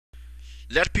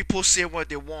Let people say what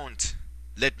they want.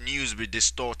 Let news be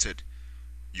distorted,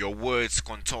 your words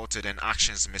contorted and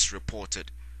actions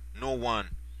misreported. No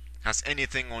one has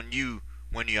anything on you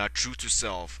when you are true to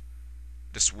self.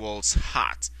 This world's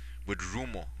hot with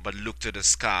rumor, but look to the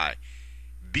sky.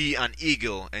 Be an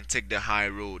eagle and take the high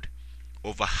road.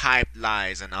 Overhyped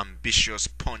lies and ambitious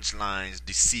punchlines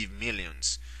deceive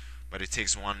millions, but it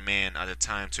takes one man at a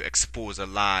time to expose a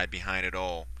lie behind it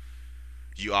all.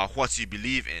 You are what you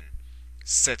believe in.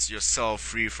 Set yourself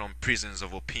free from prisons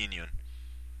of opinion.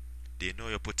 They know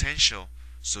your potential,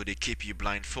 so they keep you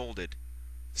blindfolded.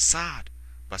 Sad,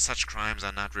 but such crimes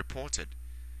are not reported.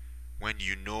 When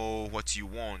you know what you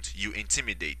want, you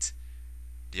intimidate.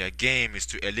 Their game is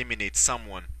to eliminate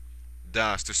someone.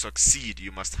 Thus, to succeed,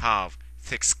 you must have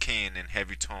thick skin and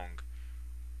heavy tongue.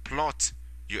 Plot,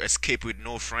 you escape with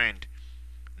no friend.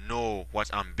 Know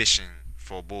what ambition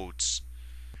forebodes.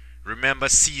 Remember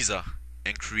Caesar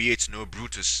and create no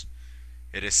Brutus.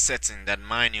 It is certain that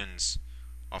minions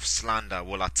of slander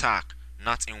will attack,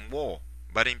 not in war,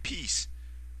 but in peace.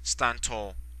 Stand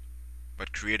tall,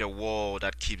 but create a wall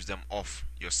that keeps them off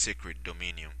your sacred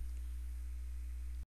dominion.